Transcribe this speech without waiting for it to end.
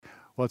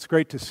Well, it's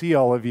great to see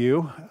all of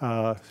you.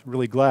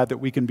 Really glad that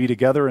we can be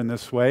together in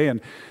this way.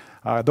 And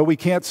though we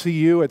can't see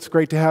you, it's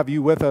great to have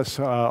you with us,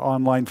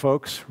 online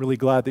folks. Really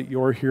glad that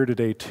you're here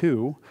today,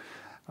 too.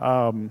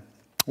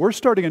 We're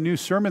starting a new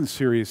sermon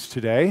series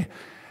today,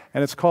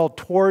 and it's called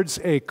Towards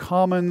a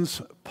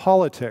Commons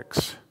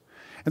Politics.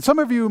 And some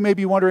of you may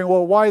be wondering,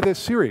 well, why this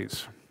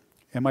series?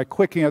 And my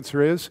quick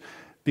answer is,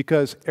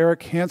 because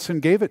Eric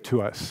Hansen gave it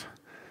to us.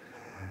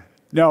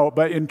 No,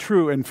 but in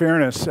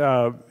fairness,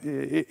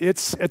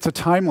 it's a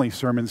timely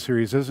sermon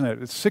series, isn't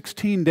it? It's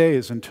 16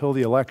 days until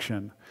the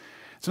election.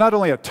 It's not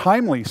only a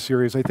timely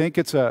series, I think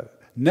it's a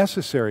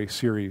necessary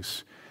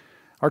series.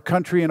 Our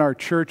country and our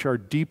church are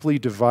deeply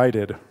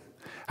divided.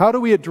 How do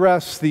we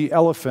address the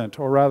elephant,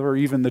 or rather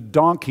even the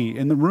donkey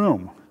in the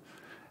room?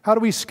 How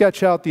do we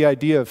sketch out the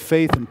idea of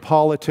faith and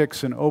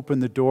politics and open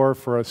the door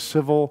for a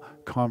civil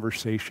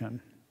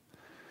conversation?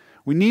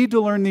 We need to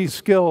learn these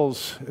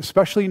skills,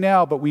 especially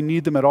now, but we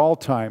need them at all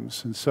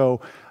times. And so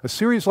a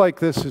series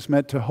like this is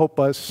meant to help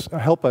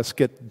us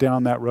get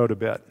down that road a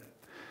bit.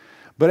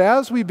 But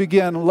as we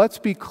begin, let's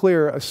be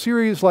clear, a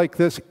series like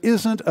this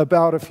isn't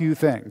about a few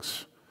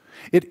things.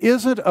 It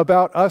isn't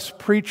about us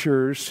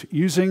preachers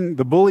using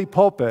the bully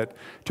pulpit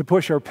to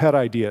push our pet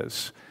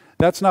ideas.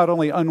 That's not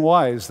only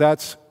unwise,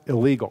 that's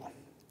illegal.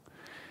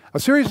 A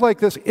series like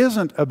this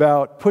isn't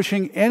about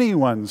pushing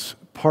anyone's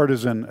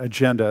partisan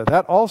agenda.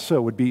 That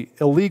also would be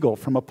illegal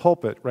from a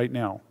pulpit right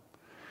now.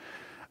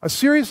 A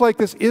series like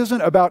this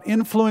isn't about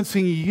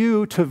influencing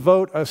you to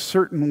vote a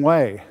certain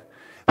way.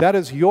 That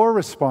is your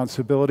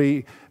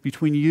responsibility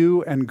between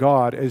you and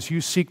God as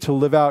you seek to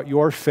live out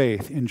your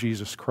faith in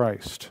Jesus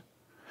Christ.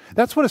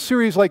 That's what a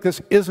series like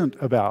this isn't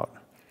about.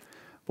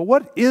 But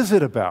what is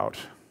it about?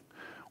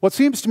 What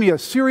seems to me a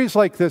series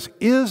like this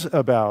is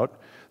about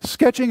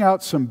sketching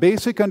out some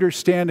basic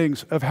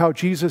understandings of how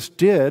Jesus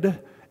did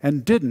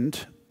and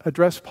didn't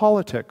address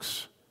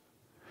politics.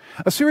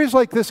 A series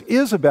like this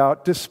is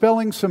about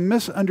dispelling some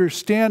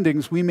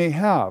misunderstandings we may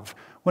have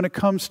when it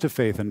comes to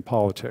faith and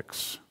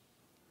politics.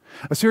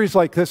 A series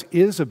like this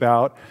is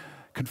about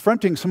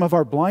confronting some of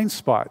our blind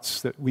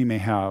spots that we may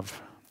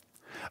have.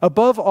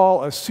 Above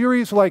all, a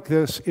series like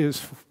this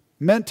is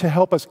meant to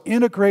help us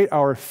integrate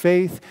our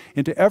faith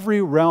into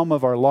every realm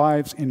of our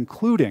lives,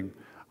 including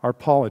our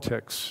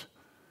politics.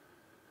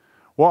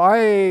 Well,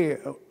 I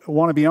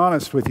want to be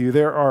honest with you.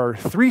 There are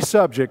three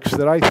subjects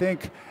that I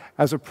think,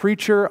 as a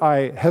preacher,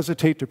 I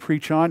hesitate to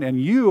preach on, and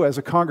you, as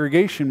a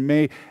congregation,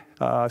 may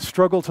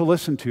struggle to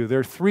listen to. There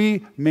are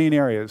three main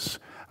areas.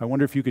 I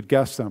wonder if you could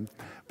guess them.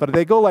 But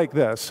they go like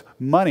this: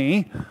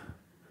 money,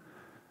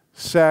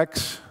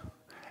 sex,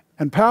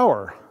 and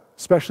power,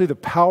 especially the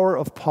power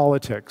of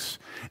politics.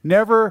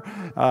 Never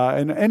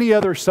in any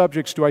other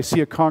subjects do I see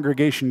a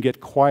congregation get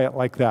quiet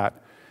like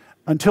that,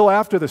 until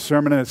after the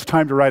sermon and it's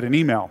time to write an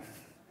email.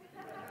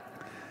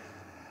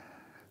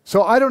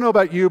 So I don't know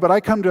about you, but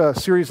I come to a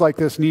series like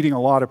this needing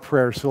a lot of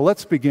prayer. So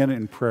let's begin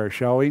in prayer,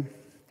 shall we?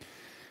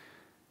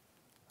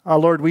 Our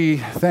Lord, we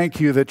thank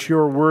you that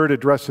your word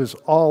addresses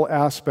all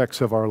aspects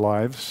of our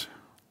lives.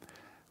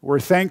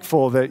 We're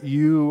thankful that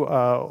you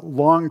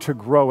long to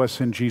grow us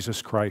in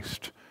Jesus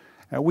Christ.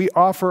 And we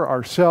offer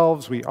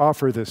ourselves, we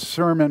offer this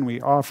sermon, we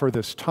offer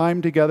this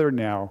time together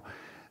now,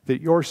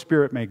 that your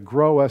Spirit may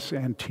grow us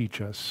and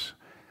teach us.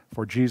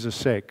 For Jesus'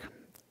 sake,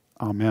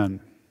 amen.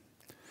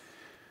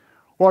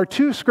 Well, our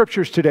two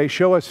scriptures today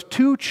show us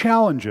two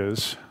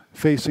challenges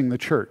facing the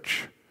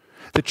church: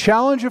 the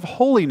challenge of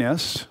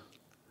holiness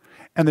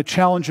and the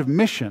challenge of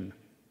mission.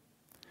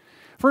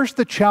 First,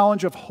 the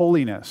challenge of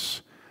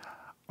holiness.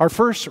 Our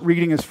first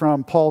reading is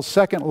from Paul's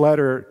second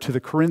letter to the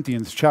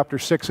Corinthians, chapter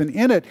 6. And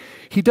in it,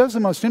 he does the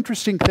most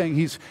interesting thing.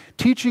 He's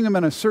teaching them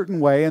in a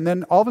certain way, and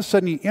then all of a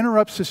sudden he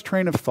interrupts his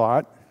train of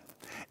thought,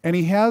 and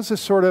he has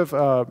this sort of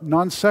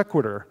non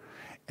sequitur.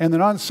 And the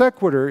non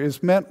sequitur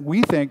is meant,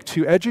 we think,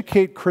 to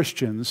educate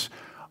Christians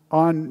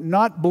on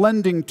not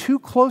blending too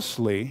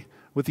closely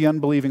with the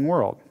unbelieving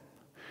world.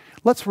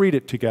 Let's read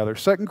it together.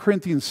 2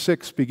 Corinthians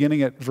 6,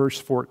 beginning at verse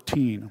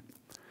 14.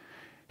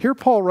 Here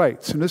Paul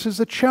writes, and this is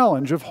the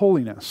challenge of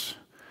holiness: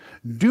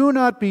 "Do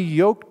not be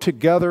yoked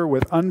together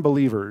with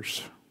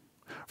unbelievers.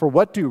 For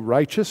what do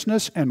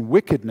righteousness and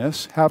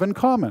wickedness have in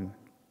common?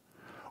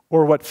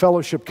 Or what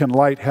fellowship can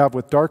light have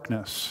with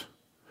darkness?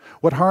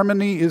 What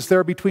harmony is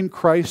there between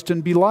Christ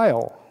and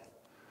Belial?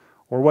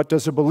 Or what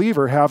does a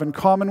believer have in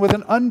common with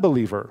an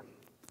unbeliever?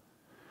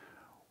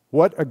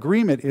 What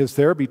agreement is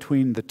there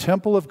between the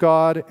temple of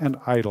God and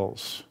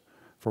idols?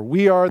 For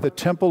we are the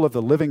temple of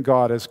the living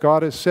God. As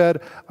God has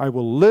said, I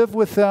will live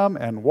with them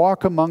and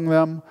walk among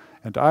them,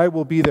 and I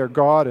will be their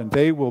God, and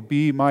they will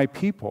be my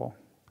people.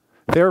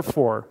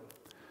 Therefore,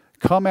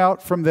 come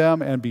out from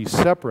them and be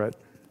separate,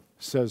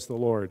 says the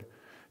Lord.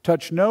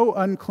 Touch no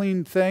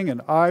unclean thing, and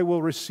I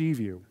will receive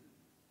you."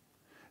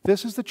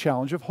 This is the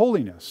challenge of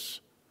holiness.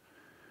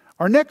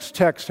 Our next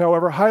text,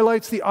 however,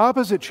 highlights the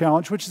opposite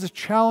challenge, which is the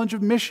challenge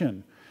of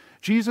mission.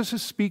 Jesus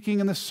is speaking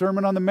in the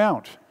Sermon on the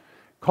Mount,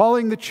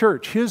 calling the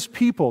church, his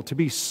people, to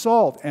be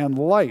salt and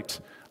light.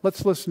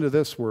 Let's listen to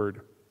this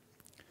word.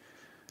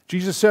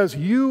 Jesus says,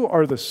 "You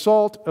are the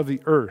salt of the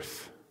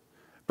earth.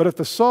 But if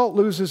the salt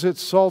loses its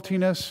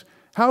saltiness,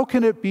 how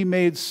can it be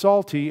made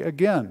salty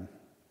again?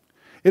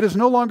 It is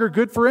no longer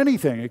good for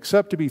anything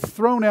except to be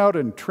thrown out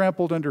and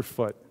trampled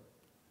underfoot.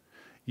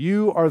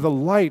 You are the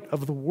light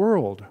of the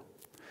world.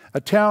 A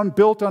town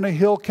built on a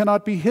hill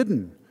cannot be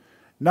hidden.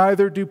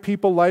 Neither do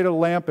people light a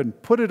lamp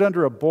and put it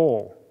under a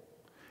bowl.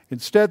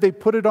 Instead, they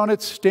put it on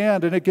its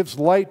stand, and it gives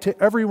light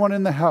to everyone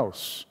in the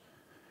house.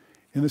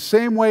 In the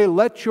same way,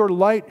 let your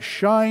light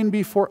shine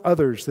before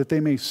others, that they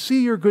may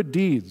see your good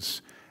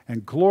deeds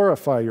and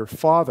glorify your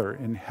Father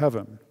in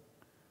heaven."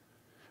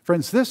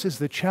 Friends, this is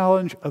the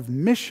challenge of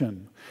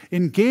mission,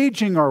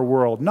 engaging our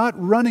world, not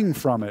running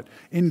from it,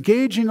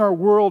 engaging our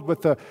world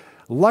with the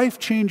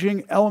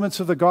life-changing elements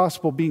of the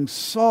gospel, being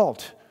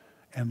salt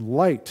and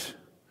light.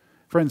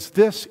 Friends,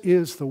 this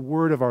is the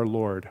word of our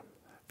Lord.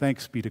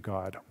 Thanks be to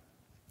God.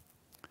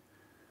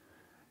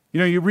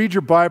 You read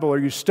your Bible or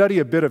you study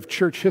a bit of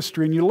church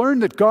history, and you learn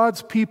that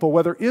God's people,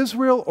 whether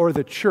Israel or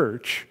the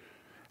church,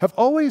 have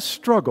always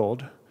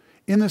struggled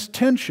in this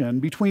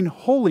tension between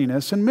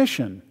holiness and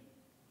mission.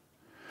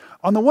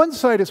 On the one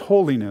side is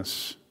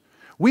holiness.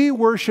 We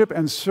worship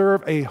and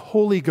serve a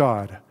holy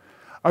God,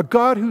 a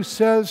God who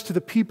says to the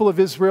people of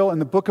Israel in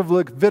the book of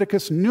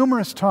Leviticus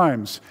numerous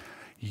times,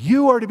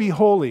 "You are to be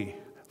holy,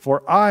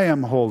 for I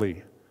am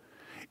holy."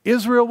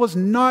 Israel was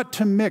not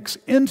to mix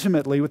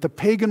intimately with the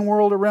pagan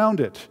world around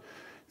it.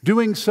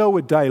 Doing so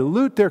would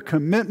dilute their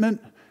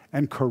commitment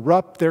and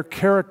corrupt their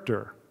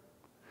character.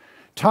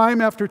 Time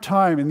after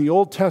time in the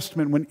Old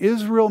Testament, when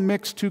Israel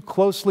mixed too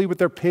closely with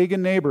their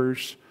pagan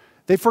neighbors,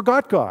 they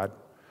forgot God.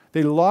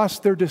 They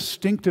lost their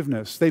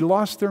distinctiveness. They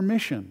lost their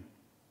mission.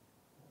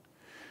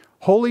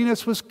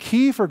 Holiness was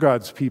key for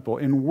God's people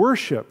in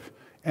worship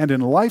and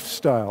in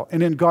lifestyle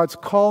and in God's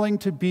calling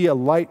to be a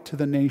light to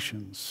the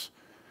nations.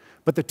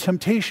 But the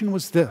temptation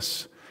was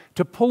this: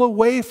 to pull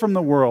away from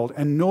the world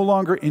and no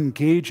longer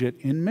engage it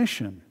in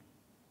mission.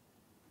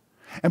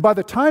 And by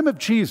the time of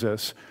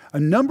Jesus, a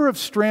number of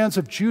strands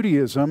of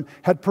Judaism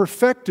had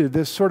perfected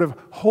this sort of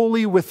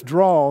holy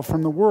withdrawal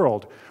from the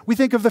world. We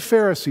think of the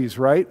Pharisees,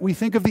 right? We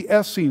think of the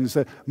Essenes,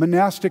 the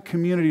monastic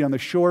community on the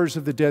shores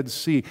of the Dead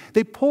Sea.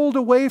 They pulled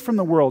away from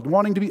the world,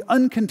 wanting to be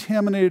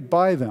uncontaminated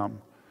by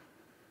them.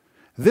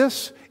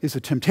 This is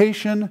a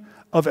temptation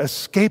of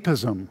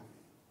escapism.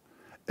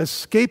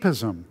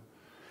 Escapism.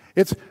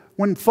 It's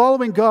when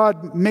following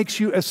God makes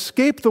you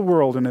escape the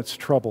world and its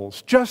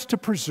troubles just to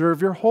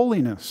preserve your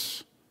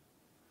holiness.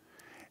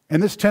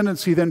 And this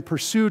tendency then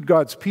pursued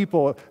God's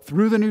people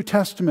through the New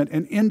Testament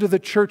and into the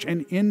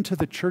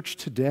church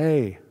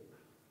today.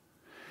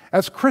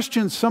 As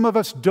Christians, some of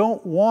us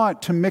don't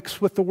want to mix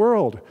with the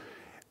world,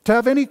 to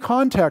have any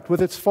contact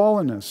with its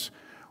fallenness.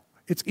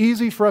 It's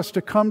easy for us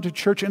to come to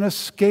church and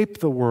escape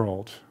the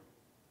world.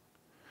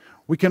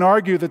 We can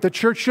argue that the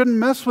church shouldn't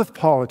mess with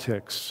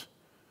politics,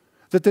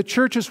 that the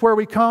church is where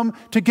we come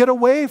to get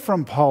away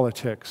from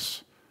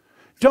politics.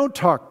 Don't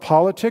talk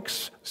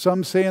politics,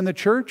 some say in the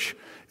church.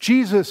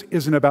 Jesus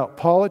isn't about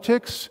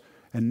politics,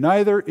 and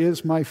neither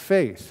is my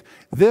faith.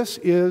 This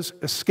is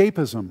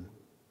escapism.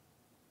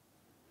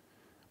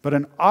 But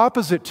an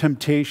opposite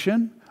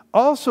temptation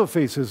also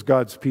faces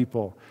God's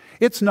people.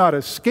 It's not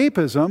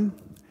escapism,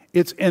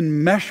 it's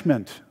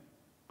enmeshment.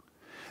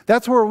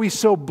 That's where we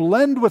so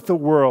blend with the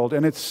world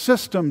and its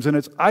systems and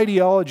its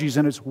ideologies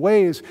and its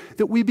ways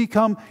that we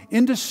become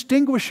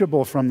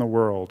indistinguishable from the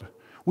world.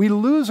 We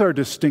lose our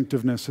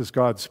distinctiveness as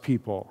God's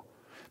people.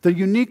 The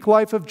unique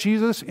life of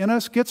Jesus in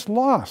us gets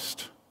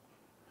lost.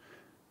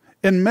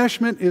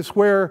 Enmeshment is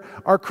where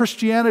our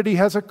Christianity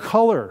has a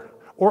color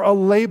or a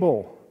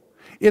label.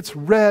 It's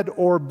red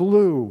or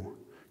blue,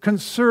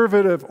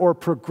 conservative or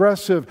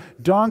progressive,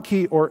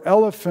 donkey or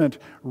elephant,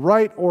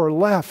 right or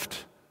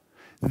left.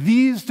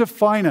 These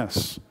define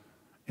us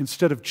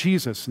instead of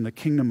Jesus and the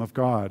kingdom of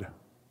God.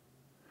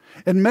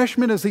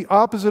 Enmeshment is the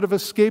opposite of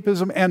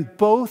escapism, and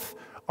both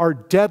are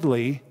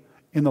deadly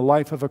in the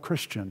life of a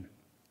Christian.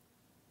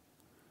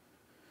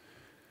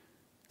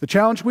 The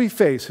challenge we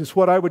face is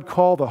what I would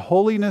call the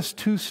holiness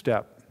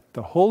two-step.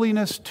 The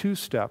holiness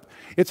two-step.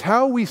 It's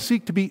how we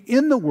seek to be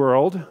in the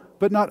world,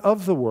 but not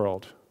of the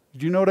world.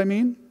 Do you know what I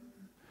mean?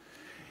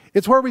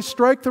 It's where we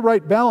strike the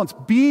right balance,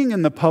 being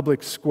in the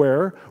public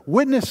square,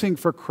 witnessing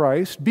for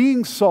Christ,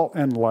 being salt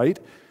and light,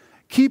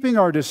 keeping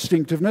our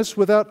distinctiveness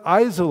without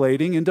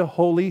isolating into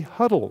holy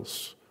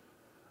huddles.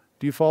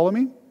 Do you follow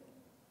me?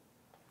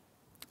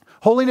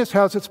 Holiness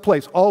has its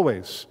place,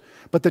 always.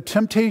 But the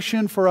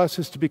temptation for us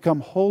is to become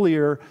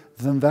holier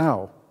than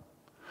thou.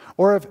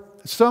 Or if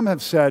some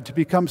have said, to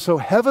become so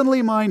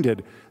heavenly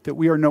minded that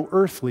we are no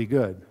earthly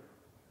good.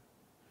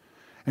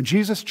 And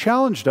Jesus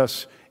challenged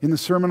us in the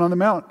Sermon on the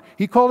Mount.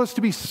 He called us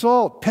to be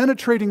salt,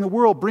 penetrating the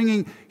world,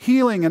 bringing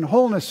healing and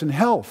wholeness and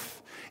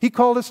health. He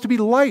called us to be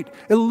light,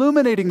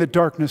 illuminating the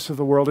darkness of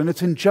the world and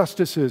its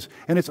injustices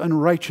and its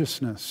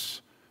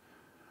unrighteousness.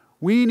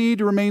 We need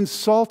to remain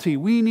salty.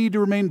 We need to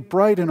remain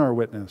bright in our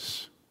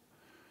witness.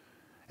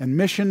 And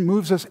mission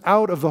moves us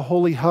out of the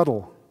holy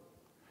huddle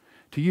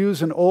To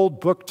use an old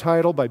book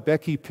title by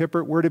Becky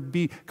Pippert, we're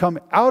to come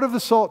out of the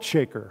salt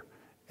shaker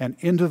and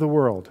into the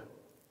world.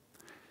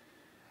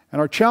 And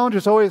our challenge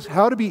is always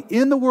how to be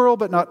in the world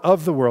but not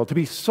of the world, to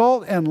be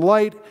salt and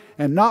light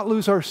and not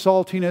lose our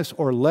saltiness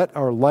or let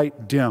our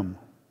light dim.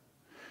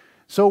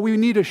 So we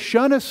need to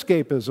shun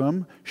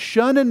escapism,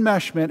 shun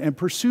enmeshment, and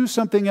pursue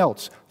something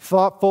else,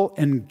 thoughtful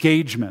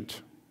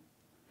engagement.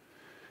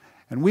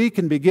 And we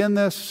can begin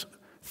this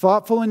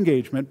thoughtful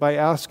engagement by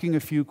asking a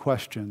few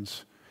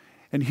questions.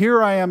 And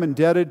here I am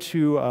indebted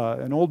to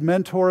an old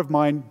mentor of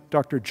mine,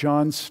 Dr.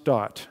 John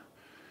Stott.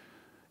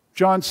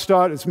 John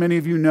Stott, as many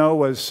of you know,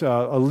 was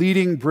a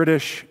leading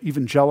British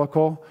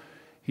evangelical.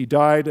 He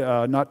died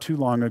not too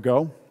long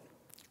ago.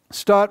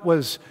 Stott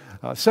was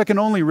second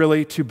only,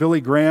 really, to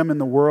Billy Graham in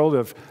the world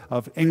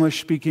of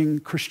English-speaking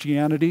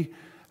Christianity.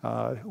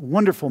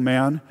 Wonderful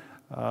man.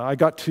 I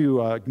got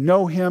to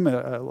know him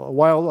a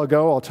while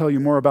ago. I'll tell you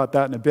more about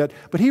that in a bit.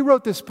 But he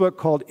wrote this book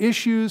called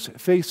Issues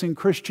Facing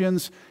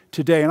Christians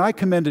Today, and I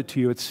commend it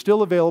to you. It's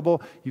still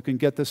available. You can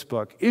get this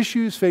book,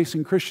 Issues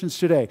Facing Christians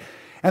Today.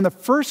 And the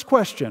first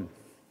question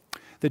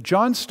that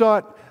John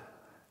Stott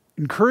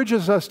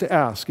encourages us to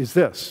ask is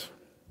this: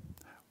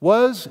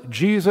 was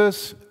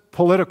Jesus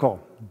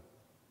political?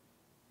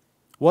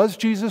 Was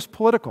Jesus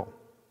political?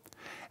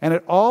 And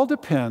it all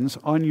depends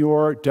on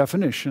your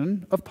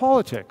definition of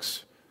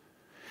politics.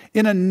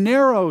 In a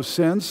narrow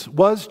sense,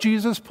 was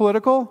Jesus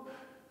political?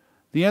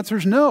 The answer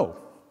is no.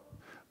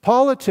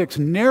 Politics,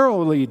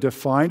 narrowly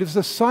defined, is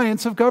the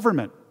science of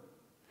government.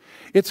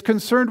 It's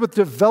concerned with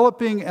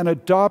developing and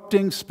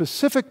adopting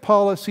specific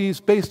policies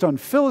based on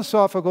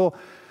philosophical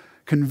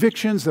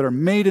convictions that are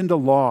made into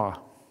law.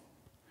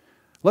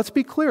 Let's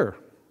be clear.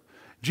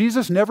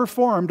 Jesus never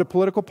formed a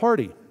political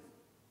party.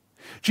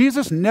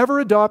 Jesus never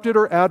adopted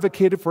or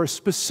advocated for a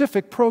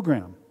specific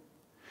program.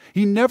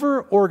 He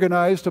never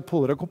organized a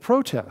political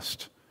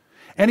protest.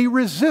 And he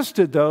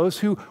resisted those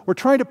who were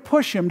trying to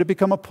push him to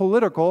become a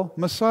political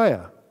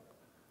Messiah.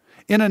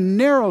 In a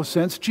narrow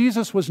sense,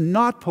 Jesus was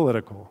not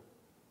political.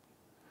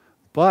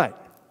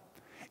 But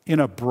in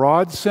a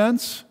broad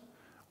sense,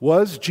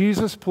 was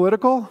Jesus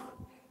political?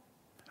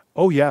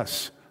 Oh,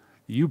 yes,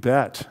 you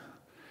bet.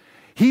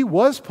 He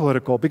was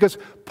political because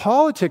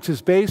politics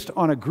is based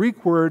on a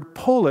Greek word,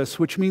 polis,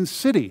 which means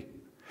city,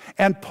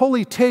 and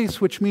polites,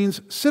 which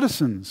means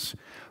citizens.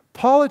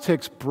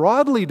 Politics,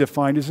 broadly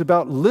defined, is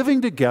about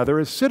living together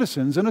as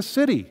citizens in a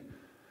city.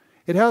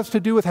 It has to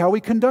do with how we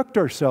conduct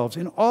ourselves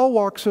in all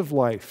walks of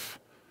life.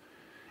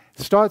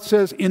 Stott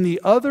says, in the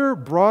other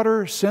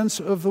broader sense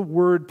of the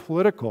word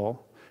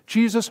political,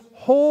 Jesus'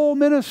 whole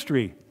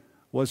ministry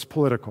was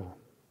political.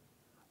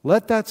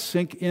 Let that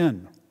sink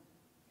in.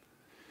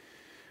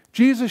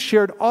 Jesus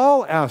shared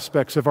all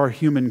aspects of our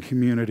human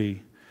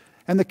community,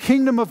 and the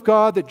kingdom of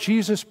God that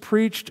Jesus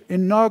preached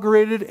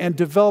inaugurated and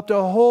developed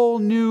a whole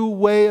new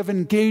way of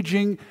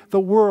engaging the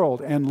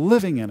world and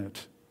living in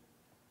it.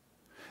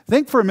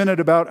 Think for a minute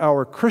about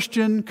our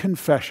Christian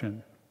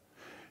confession.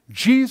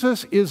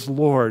 Jesus is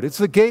Lord. It's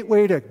the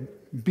gateway to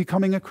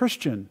becoming a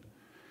Christian.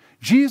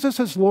 Jesus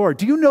is Lord.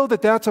 Do you know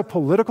that that's a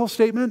political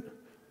statement?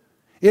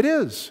 It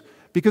is,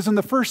 because in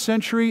the first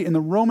century, in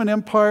the Roman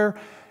Empire,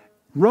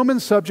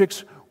 Roman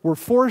subjects were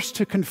forced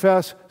to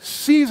confess,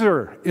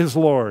 Caesar is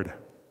Lord.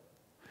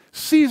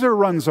 Caesar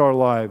runs our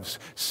lives.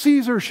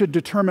 Caesar should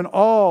determine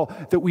all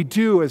that we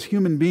do as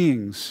human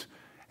beings.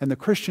 And the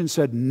Christians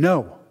said,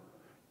 no,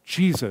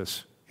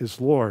 Jesus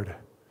is Lord.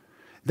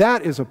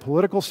 That is a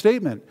political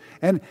statement.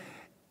 And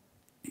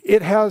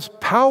it has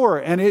power,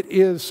 and it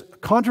is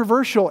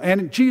controversial.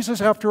 And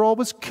Jesus, after all,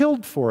 was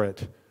killed for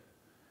it.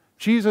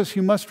 Jesus,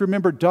 you must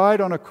remember,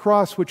 died on a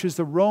cross, which is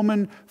the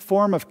Roman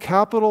form of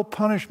capital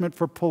punishment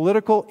for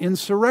political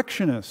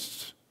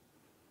insurrectionists.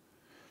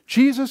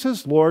 Jesus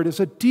as Lord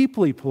is a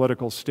deeply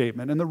political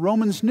statement, and the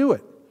Romans knew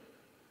it.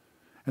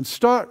 And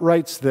Stott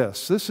writes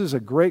this. This is a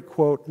great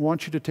quote. I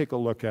want you to take a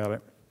look at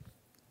it.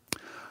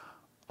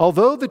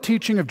 Although the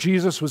teaching of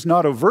Jesus was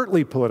not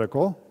overtly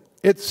political,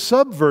 it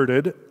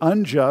subverted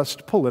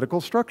unjust political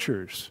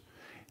structures,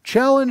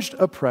 challenged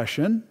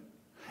oppression,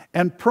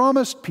 and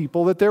promised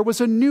people that there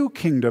was a new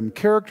kingdom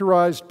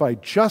characterized by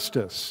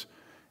justice,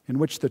 in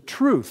which the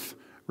truth,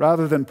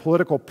 rather than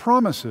political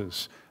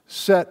promises,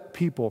 set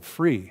people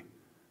free.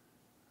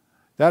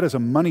 That is a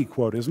money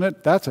quote, isn't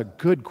it? That's a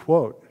good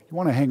quote. You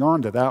want to hang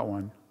on to that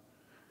one.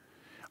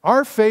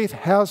 Our faith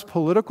has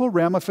political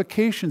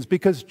ramifications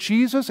because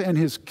Jesus and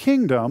his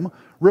kingdom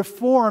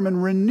reform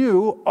and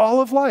renew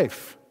all of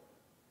life.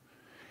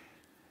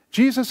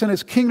 Jesus and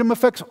his kingdom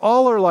affects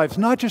all our lives,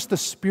 not just the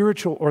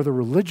spiritual or the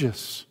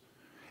religious.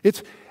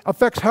 It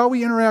affects how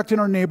we interact in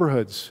our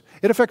neighborhoods.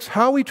 It affects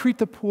how we treat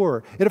the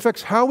poor. It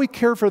affects how we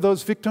care for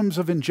those victims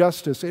of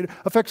injustice. It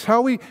affects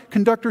how we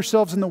conduct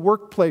ourselves in the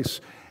workplace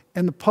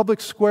and the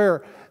public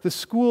square, the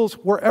schools,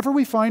 wherever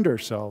we find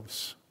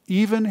ourselves,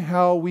 even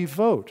how we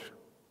vote.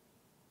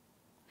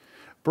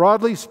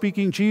 Broadly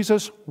speaking,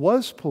 Jesus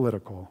was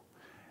political.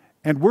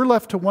 And we're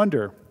left to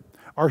wonder,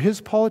 are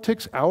his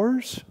politics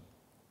ours?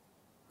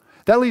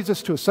 That leads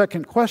us to a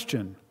second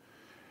question.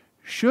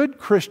 should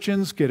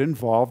Christians get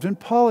involved in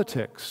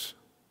politics?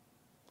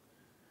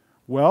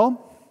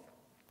 Well,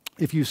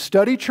 if you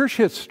study church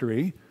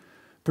history,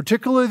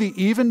 particularly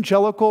the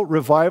evangelical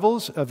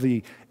revivals of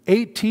the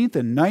 18th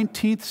and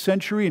 19th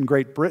century in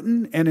Great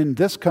Britain and in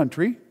this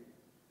country,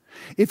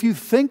 if you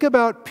think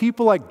about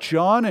people like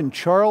John and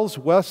Charles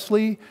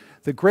Wesley,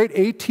 the great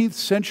 18th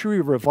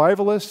century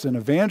revivalists and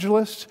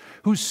evangelists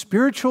whose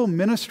spiritual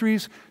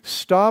ministries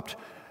stopped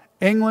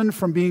England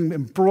from being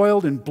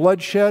embroiled in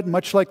bloodshed,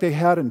 much like they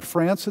had in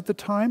France at the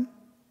time.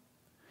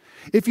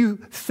 If you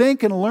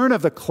think and learn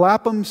of the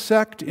Clapham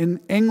sect in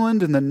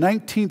England in the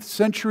 19th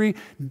century,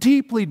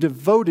 deeply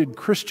devoted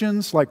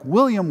Christians like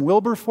William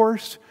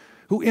Wilberforce,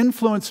 who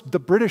influenced the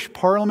British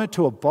Parliament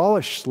to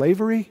abolish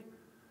slavery,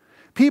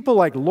 people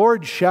like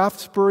Lord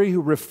Shaftesbury,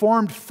 who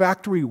reformed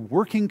factory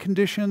working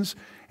conditions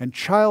and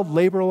child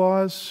labor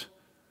laws.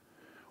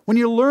 When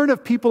you learn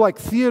of people like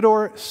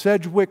Theodore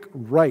Sedgwick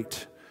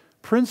Wright,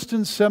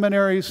 Princeton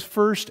Seminary's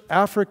first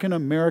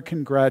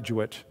African-American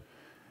graduate,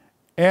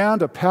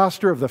 and a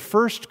pastor of the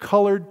First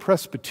Colored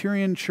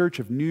Presbyterian Church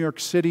of New York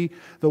City,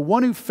 the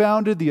one who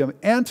founded the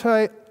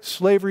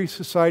Anti-Slavery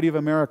Society of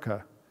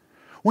America.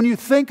 When you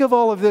think of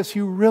all of this,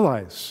 you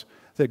realize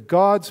that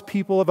God's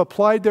people have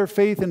applied their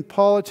faith in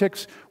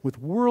politics with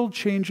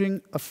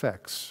world-changing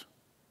effects.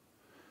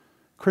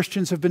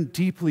 Christians have been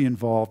deeply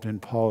involved in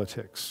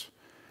politics.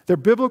 Their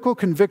biblical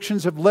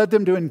convictions have led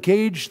them to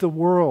engage the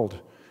world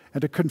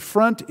and to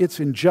confront its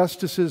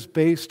injustices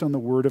based on the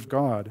Word of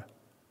God.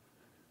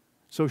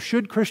 So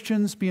should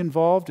Christians be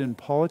involved in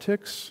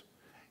politics?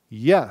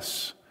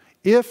 Yes,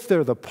 if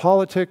they're the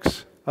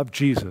politics of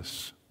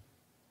Jesus.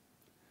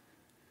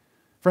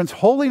 Friends,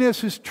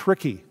 holiness is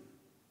tricky.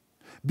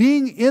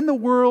 Being in the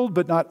world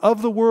but not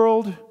of the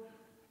world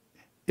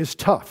is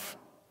tough.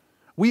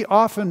 We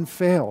often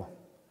fail.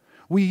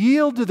 We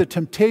yield to the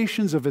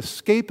temptations of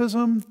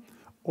escapism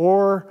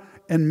or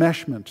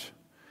enmeshment.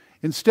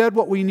 Instead,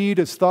 what we need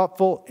is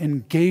thoughtful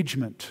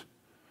engagement.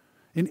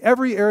 In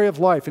every area of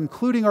life,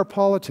 including our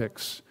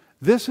politics,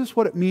 this is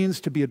what it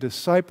means to be a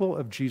disciple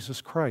of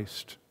Jesus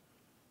Christ.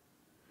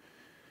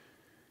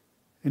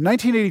 In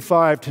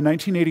 1985 to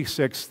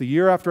 1986, the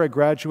year after I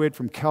graduated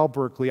from Cal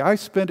Berkeley, I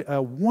spent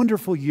a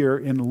wonderful year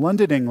in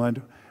London,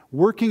 England,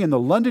 working in the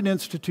London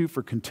Institute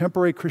for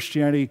Contemporary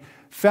Christianity,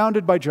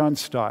 founded by John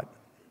Stott.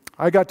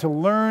 I got to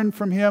learn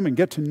from him and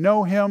get to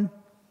know him.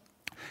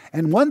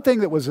 And one thing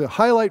that was a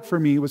highlight for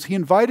me was he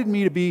invited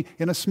me to be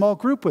in a small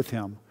group with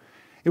him.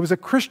 It was a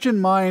Christian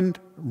Mind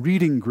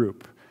reading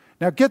group.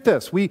 Now get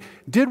this, we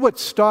did what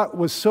Stott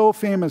was so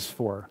famous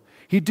for.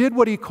 He did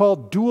what he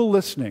called dual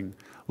listening,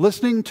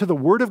 listening to the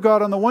Word of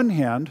God on the one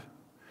hand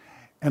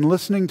and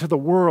listening to the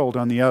world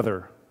on the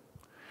other.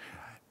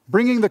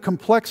 Bringing the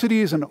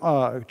complexities and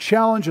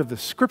challenge of the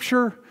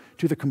Scripture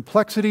to the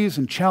complexities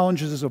and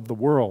challenges of the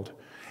world.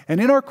 And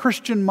in our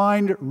Christian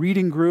Mind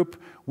reading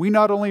group, we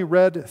not only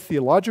read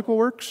theological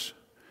works,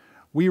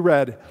 we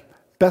read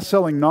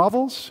best-selling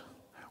novels,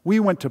 we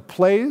went to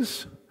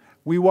plays,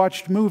 we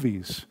watched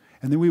movies,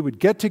 and then we would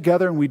get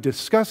together and we'd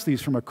discuss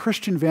these from a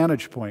Christian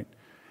vantage point.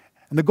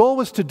 And the goal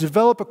was to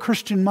develop a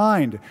Christian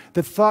mind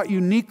that thought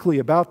uniquely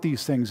about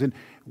these things and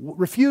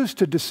refused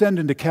to descend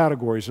into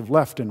categories of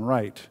left and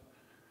right.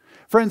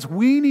 Friends,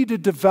 we need to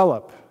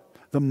develop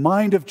the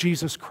mind of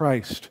Jesus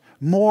Christ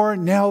more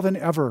now than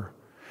ever.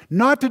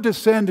 Not to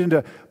descend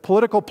into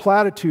political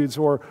platitudes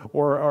or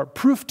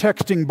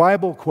proof-texting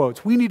Bible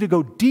quotes. We need to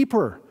go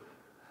deeper,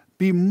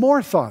 be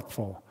more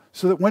thoughtful,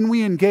 so that when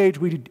we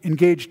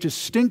engage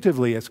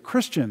distinctively as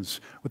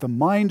Christians with the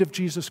mind of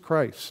Jesus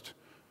Christ.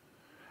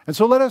 And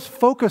so let us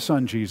focus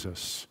on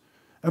Jesus,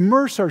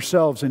 immerse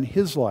ourselves in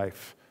His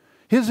life,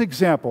 His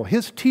example,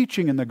 His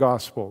teaching in the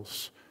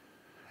Gospels.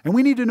 And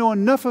we need to know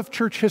enough of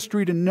church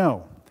history to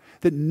know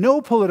that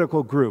no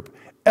political group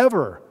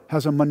ever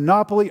has a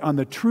monopoly on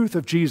the truth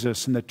of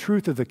Jesus and the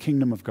truth of the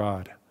kingdom of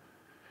God.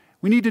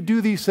 We need to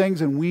do these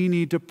things and we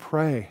need to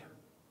pray.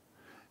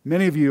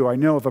 Many of you, I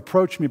know, have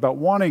approached me about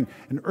wanting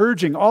and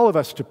urging all of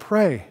us to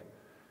pray.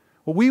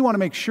 Well, we want to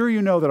make sure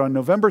you know that on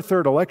November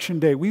 3rd, Election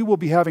Day, we will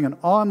be having an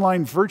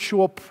online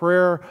virtual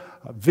prayer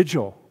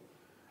vigil.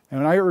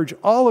 And I urge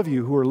all of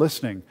you who are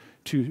listening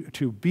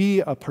to be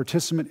a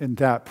participant in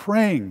that,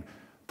 praying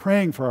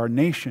for our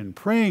nation,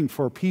 praying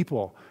for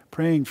people,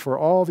 praying for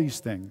all these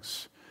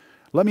things.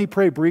 Let me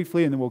pray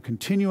briefly, and then we'll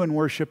continue in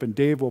worship, and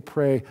Dave will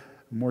pray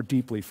more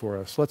deeply for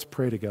us. Let's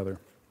pray together.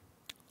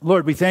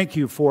 Lord, we thank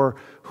you for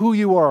who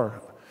you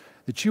are,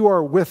 that you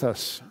are with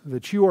us,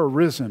 that you are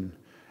risen,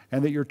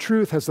 and that your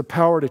truth has the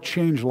power to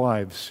change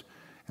lives.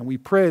 And we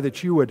pray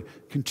that you would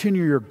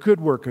continue your good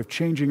work of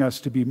changing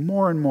us to be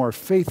more and more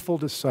faithful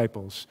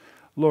disciples.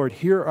 Lord,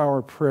 hear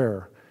our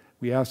prayer.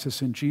 We ask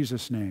this in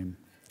Jesus' name.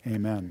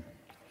 Amen.